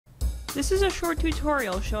This is a short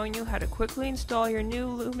tutorial showing you how to quickly install your new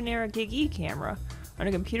Lumenera GigE camera on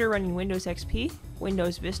a computer running Windows XP,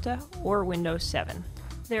 Windows Vista, or Windows 7.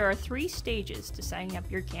 There are 3 stages to setting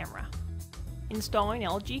up your camera: installing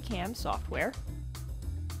LuCam Software,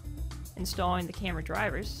 installing the camera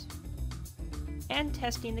drivers, and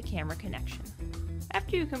testing the camera connection.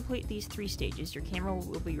 After you complete these 3 stages, your camera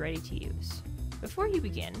will be ready to use. Before you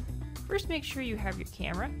begin, first make sure you have your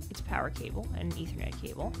camera, its power cable, and an Ethernet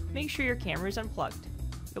cable. Make sure your camera is unplugged.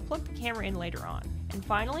 You'll plug the camera in later on. And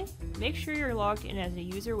finally, make sure you're logged in as a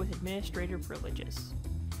user with administrator privileges.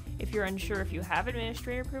 If you're unsure if you have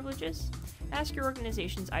administrator privileges, ask your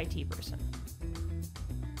organization's IT person.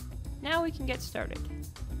 Now we can get started.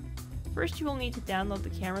 First, you will need to download the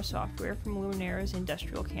camera software from Lumenera's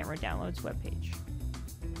Industrial Camera Downloads webpage.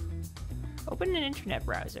 Open an internet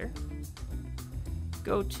browser.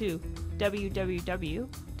 Go to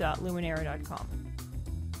www.lumenera.com.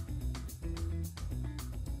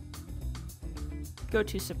 Go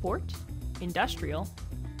to Support, Industrial,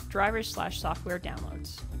 Drivers/Software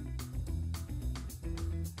Downloads.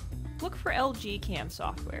 Look for LuCam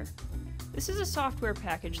Software. This is a software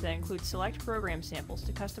package that includes select program samples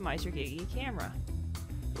to customize your GigE camera.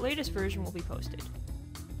 The latest version will be posted.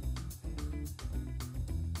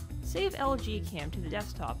 Save LuCam to the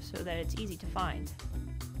desktop so that it's easy to find.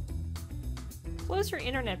 Close your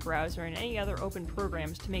internet browser and any other open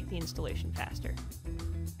programs to make the installation faster.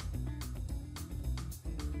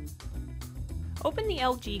 Open the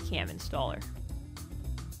LuCam installer.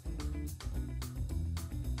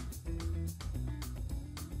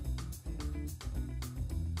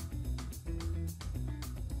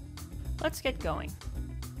 Let's get going.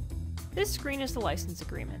 This screen is the license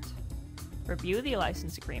agreement. Review the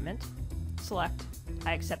license agreement, select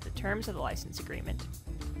I accept the terms of the license agreement,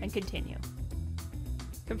 and continue.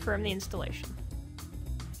 Confirm the installation.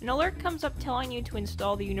 An alert comes up telling you to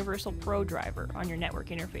install the Universal Pro driver on your network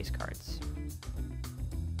interface cards.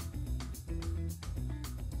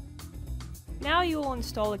 Now you will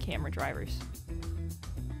install the camera drivers.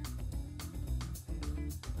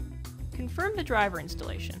 Confirm the driver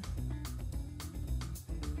installation.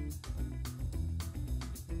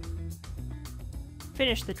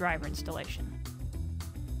 Finish the driver installation.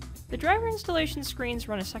 The driver installation screens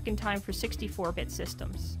run a second time for 64-bit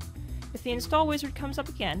systems. If the install wizard comes up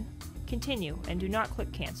again, continue and do not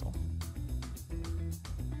click cancel.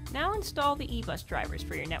 Now install the eBus drivers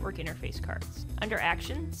for your network interface cards. Under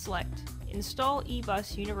Action, select Install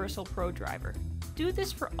eBus Universal Pro driver. Do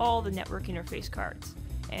this for all the network interface cards,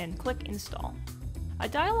 and click Install. A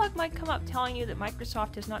dialog might come up telling you that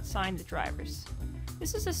Microsoft has not signed the drivers.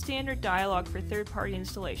 This is a standard dialog for third-party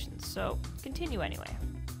installations, so continue anyway.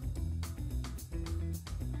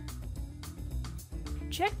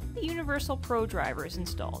 Check that the Universal Pro driver is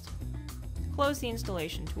installed. Close the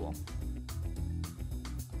installation tool.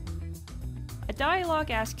 A dialog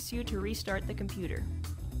asks you to restart the computer.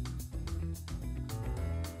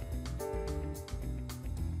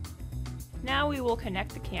 Now we will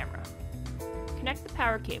connect the camera. Connect the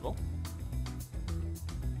power cable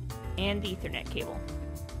and the Ethernet cable.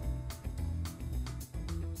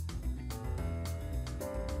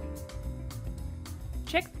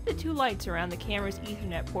 Check that the 2 lights around the camera's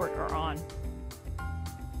Ethernet port are on.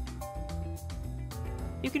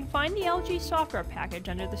 You can find the LG software package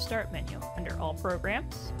under the Start menu, under All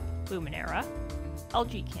Programs, Lumenera,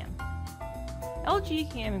 LuCam.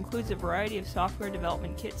 LuCam includes a variety of software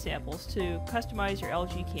development kit samples to customize your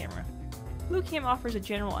LG camera. LuCam offers a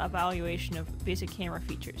general evaluation of basic camera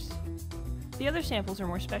features. The other samples are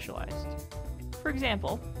more specialized. For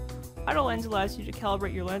example, Auto Lens allows you to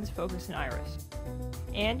calibrate your lens focus and iris,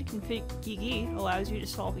 and Config GigE allows you to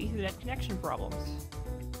solve Ethernet connection problems.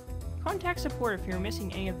 Contact support if you're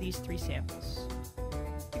missing any of these 3 samples.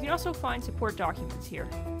 You can also find support documents here.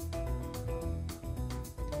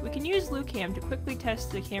 We can use LuCam to quickly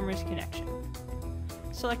test the camera's connection.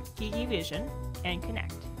 Select GigE Vision and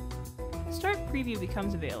connect. Start Preview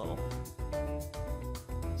becomes available.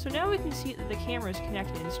 So now we can see that the camera is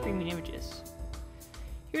connected and streaming images.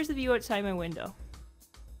 Here's the view outside my window.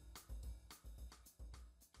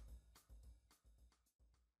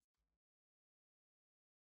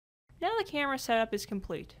 Now the camera setup is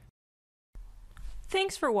complete.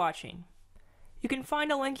 Thanks for watching. You can find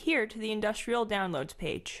a link here to the Industrial Downloads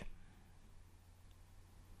page.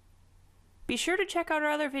 Be sure to check out our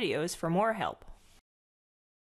other videos for more help.